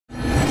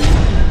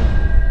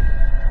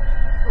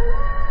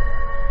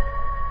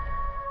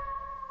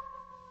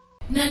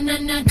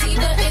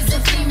Diva is a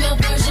female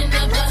version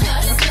of a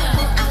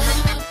hustler.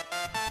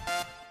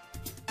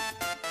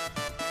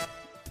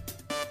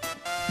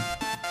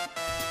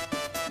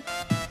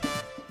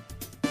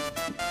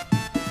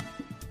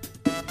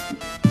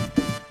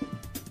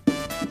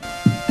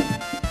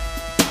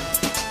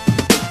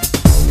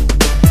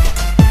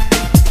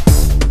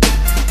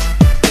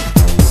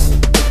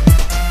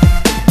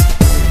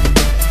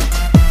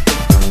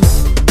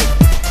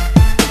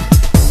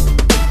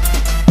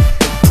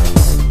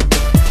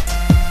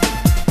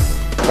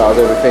 How's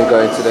everything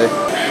going today?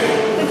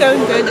 We're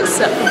going good,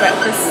 except for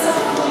breakfast.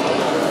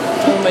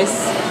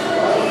 Almost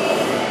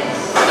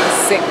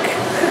sick.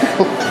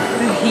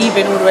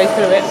 Heaving all the way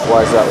through it.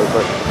 Why is that with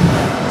breakfast?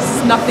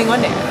 There's nothing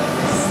on it.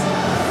 It's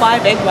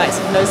 5 egg whites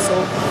with no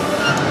salt,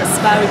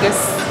 asparagus.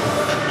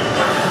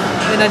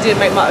 Then I didn't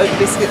make my oat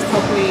biscuits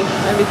properly.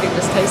 Everything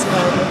just tasted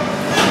horrible.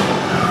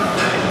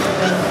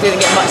 And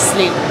didn't get much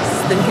sleep,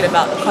 just thinking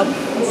about the coffee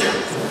and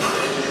snacks.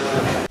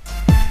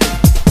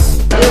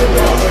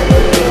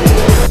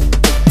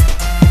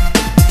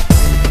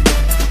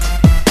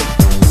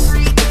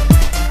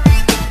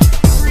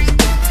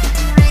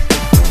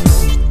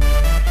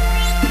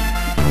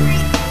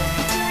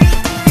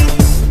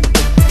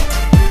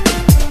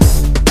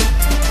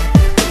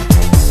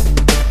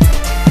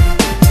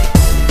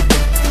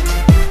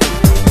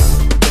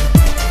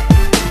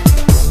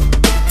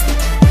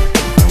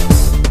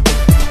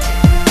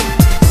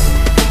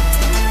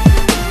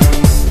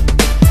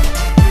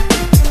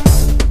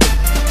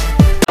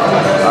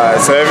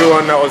 So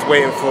everyone that was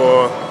waiting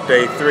for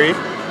day 3,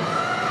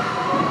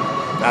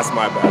 that's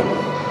my bad.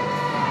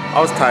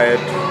 I was tired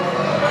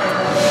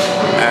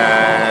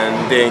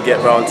and didn't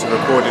get round to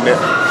recording it,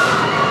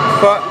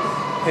 but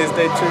here's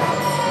day 2.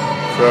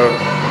 So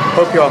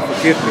hope you all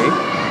forgive me.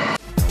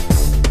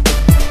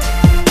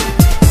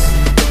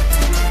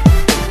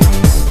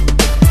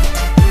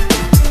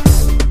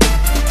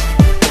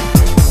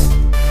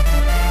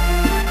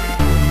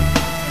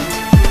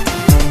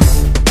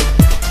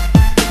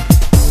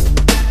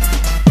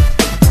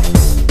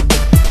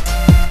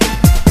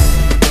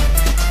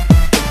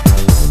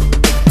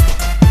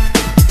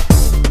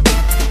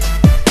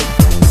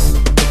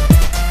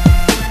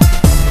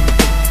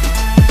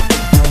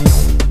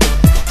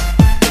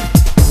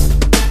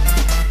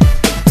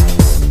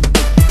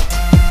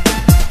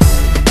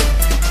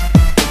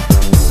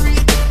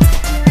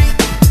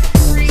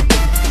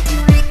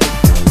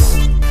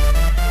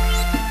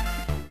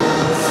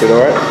 Feel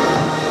alright?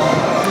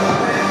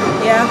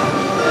 Yeah,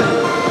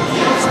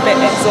 it's a bit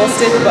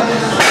exhausted, but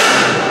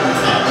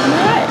I'm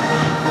alright.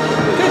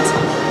 Good.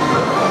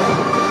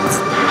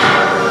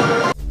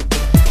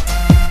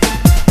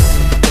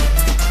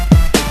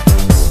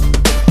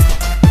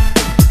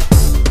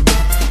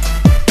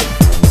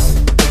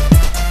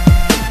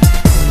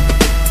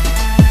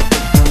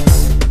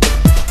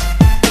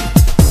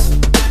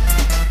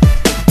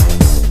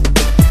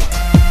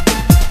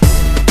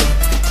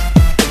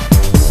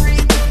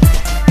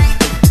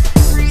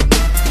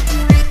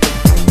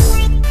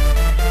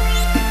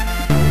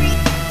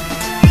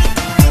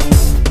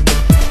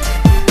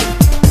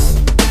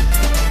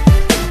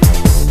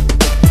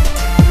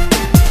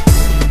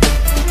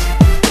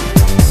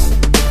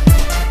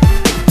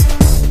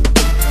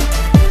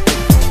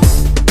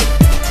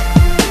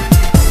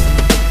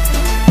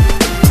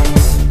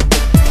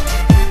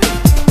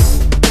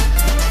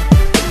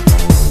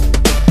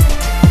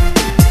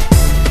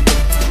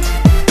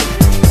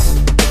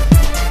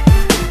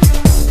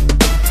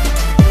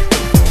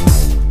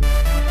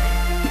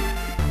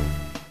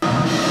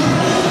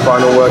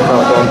 Final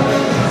workout done.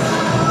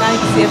 Now you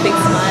can see a big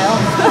smile.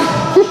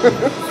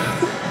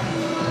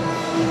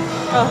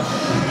 Oh.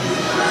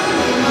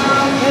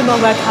 No more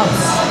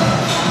workouts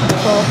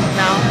for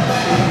now.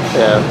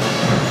 Yeah.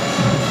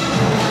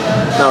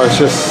 Now it's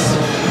just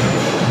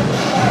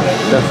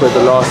left with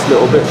the last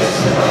little bits.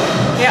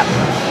 Yeah.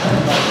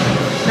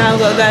 Now I've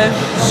got to go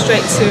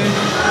straight to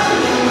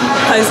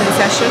posing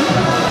session.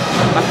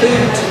 My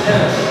food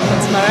for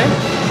tomorrow.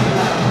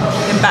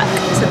 Then back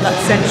to that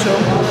central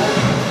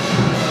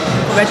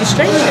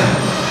registration.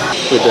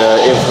 With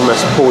the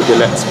infamous Paul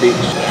Dillette speech.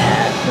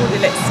 Yeah, Paul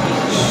Dillette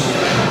speech.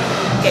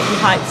 Get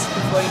you hyped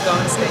before you go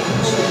on stage.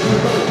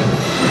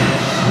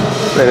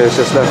 Then it's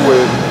just left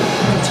with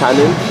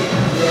tanning.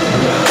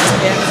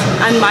 Yeah,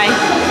 and my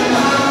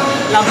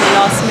lovely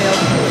last meal.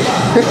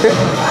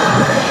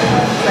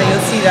 So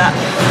you'll see that.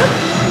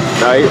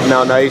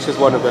 Now he's just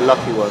one of the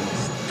lucky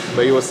ones.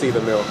 But you will see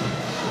the meal.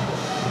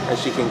 And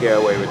she can get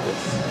away with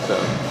this.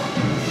 So.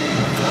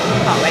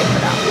 Can't wait for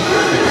that.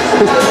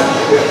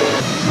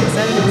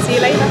 So, see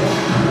you later.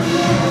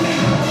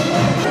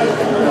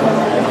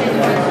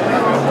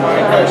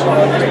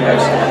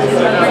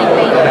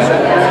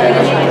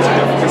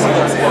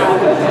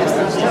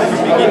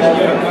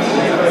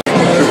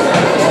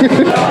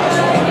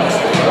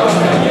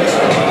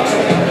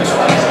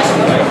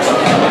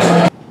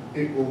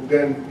 It will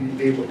then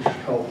be able to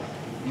help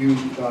you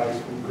guys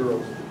and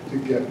girls to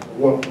get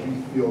what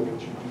we feel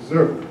that you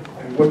deserve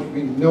and what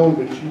we know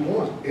that you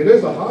want. It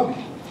is a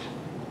hobby.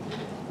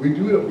 We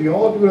do it. We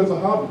all do it as a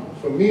hobby.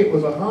 For me, it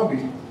was a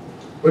hobby,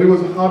 but it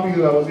was a hobby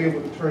that I was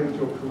able to turn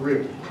into a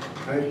career.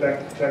 And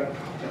that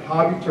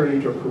hobby turned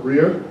into a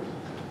career.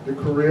 The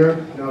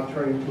career now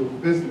turned into a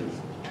business.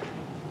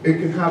 It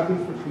can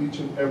happen for each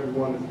and every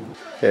one of you.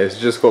 Yeah, it's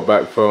just got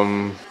back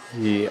from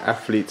the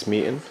athletes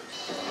meeting.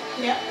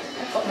 Yeah,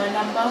 I've got my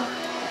number.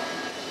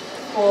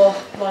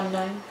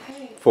 419.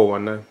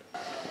 419.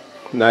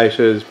 Naisha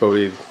is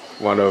probably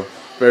one of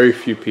very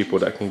few people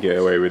that can get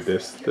away with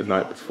this the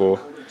night before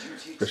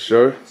the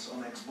show.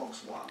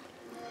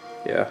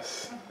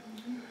 Yes.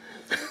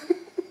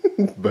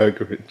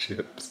 Burger and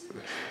chips.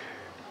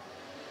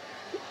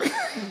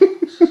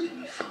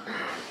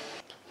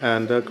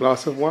 And a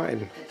glass of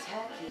wine.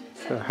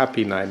 So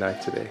happy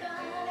night today.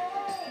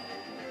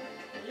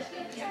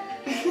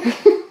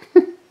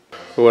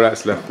 All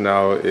that's left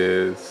now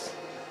is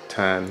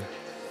tan.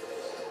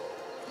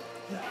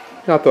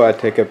 I thought I'd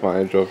take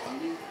advantage of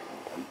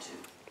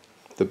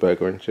the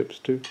burger and chips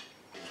too.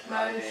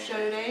 No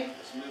show day.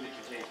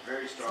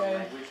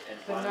 So,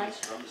 good night.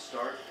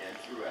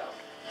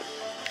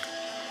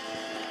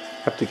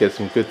 Have to get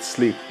some good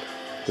sleep.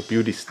 The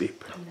beauty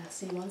sleep. And I'll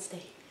see you on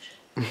stage.